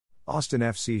Austin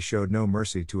FC showed no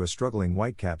mercy to a struggling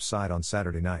Whitecaps side on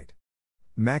Saturday night.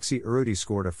 Maxi Urruti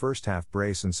scored a first-half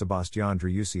brace and Sebastian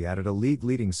Driussi added a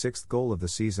league-leading sixth goal of the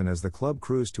season as the club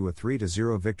cruised to a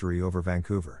 3-0 victory over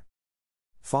Vancouver.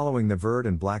 Following the Verd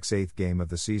and Black's eighth game of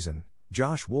the season,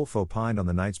 Josh Wolff opined on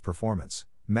the night's performance,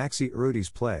 Maxi Urruti's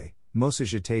play, Moussa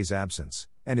Jate's absence,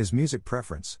 and his music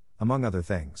preference, among other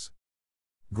things.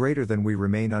 Greater than we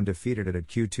remain undefeated at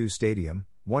Q2 Stadium,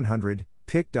 100,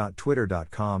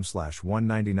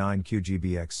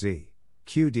 pic.twitter.com/199QGBXZ,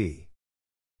 QD.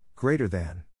 Greater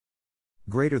than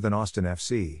Austin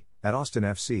FC, at Austin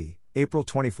FC, April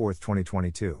 24,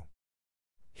 2022.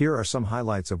 Here are some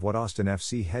highlights of what Austin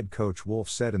FC head coach Wolff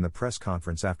said in the press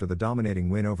conference after the dominating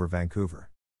win over Vancouver.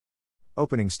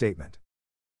 Opening statement.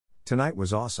 Tonight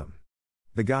was awesome.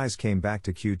 The guys came back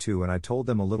to Q2 and I told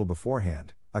them a little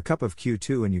beforehand, a cup of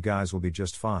Q2 and you guys will be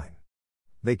just fine.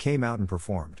 They came out and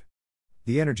performed.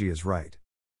 The energy is right.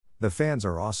 The fans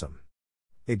are awesome.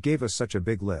 It gave us such a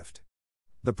big lift.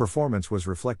 The performance was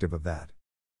reflective of that.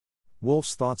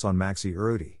 Wolff's thoughts on Maxi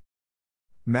Urruti.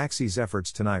 Maxi's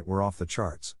efforts tonight were off the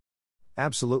charts.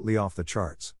 Absolutely off the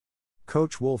charts.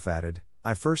 Coach Wolff added,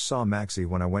 I first saw Maxi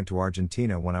when I went to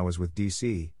Argentina when I was with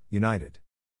DC United.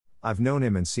 I've known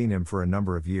him and seen him for a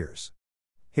number of years.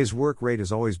 His work rate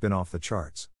has always been off the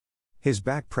charts. His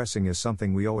back pressing is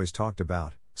something we always talked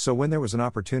about, so when there was an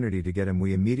opportunity to get him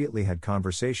we immediately had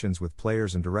conversations with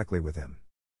players and directly with him.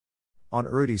 On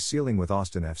Urruti's ceiling with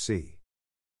Austin FC.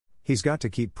 He's got to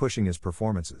keep pushing his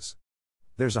performances.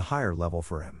 There's a higher level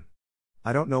for him.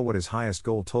 I don't know what his highest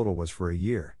goal total was for a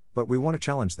year, but we want to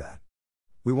challenge that.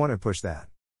 We want to push that.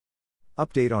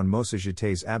 Update on Moussa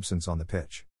Jate's absence on the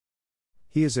pitch.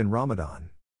 He is in Ramadan.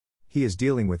 He is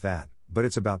dealing with that, but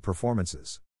it's about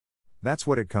performances. That's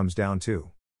what it comes down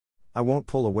to. I won't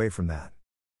pull away from that.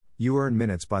 You earn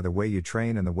minutes by the way you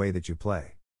train and the way that you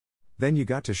play. Then you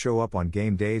got to show up on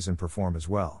game days and perform as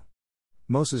well.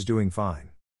 Moussa's doing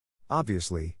fine.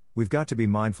 Obviously, we've got to be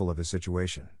mindful of his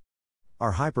situation.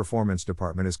 Our high-performance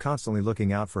department is constantly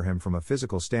looking out for him from a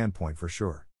physical standpoint for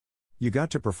sure. You got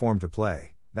to perform to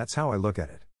play, that's how I look at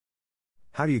it.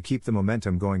 How do you keep the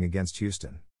momentum going against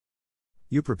Houston?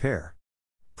 You prepare.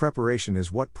 Preparation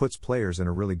is what puts players in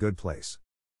a really good place.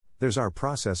 There's our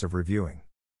process of reviewing.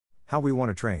 How we want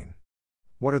to train.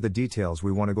 What are the details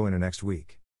we want to go into next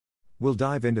week? We'll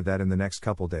dive into that in the next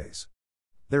couple days.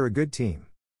 They're a good team.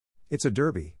 It's a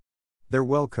derby. They're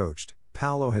well coached,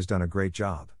 Paolo has done a great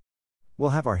job. We'll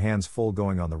have our hands full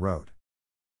going on the road.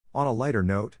 On a lighter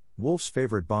note, Wolff's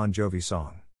favorite Bon Jovi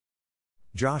song.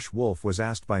 Josh Wolff was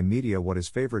asked by media what his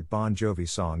favorite Bon Jovi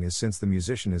song is since the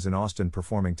musician is in Austin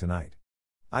performing tonight.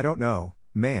 I don't know,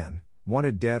 man,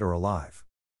 wanted dead or alive.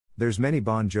 There's many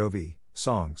Bon Jovi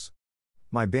songs.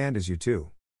 My band is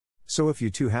U2. So if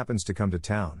U2 happens to come to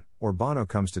town, or Bono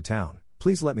comes to town,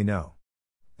 please let me know.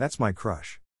 That's my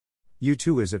crush.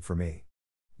 U2 is it for me.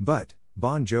 But,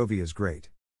 Bon Jovi is great.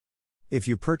 If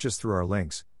you purchase through our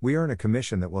links, we earn a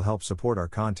commission that will help support our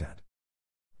content.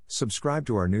 Subscribe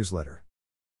to our newsletter.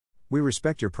 We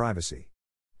respect your privacy.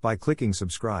 By clicking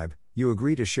subscribe, you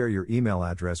agree to share your email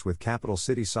address with Capital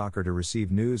City Soccer to receive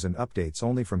news and updates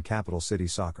only from Capital City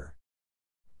Soccer.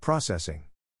 Processing.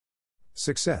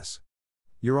 Success.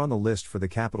 You're on the list for the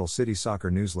Capital City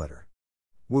Soccer newsletter.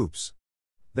 Whoops.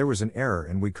 There was an error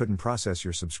and we couldn't process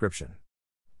your subscription.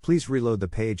 Please reload the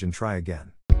page and try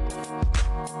again.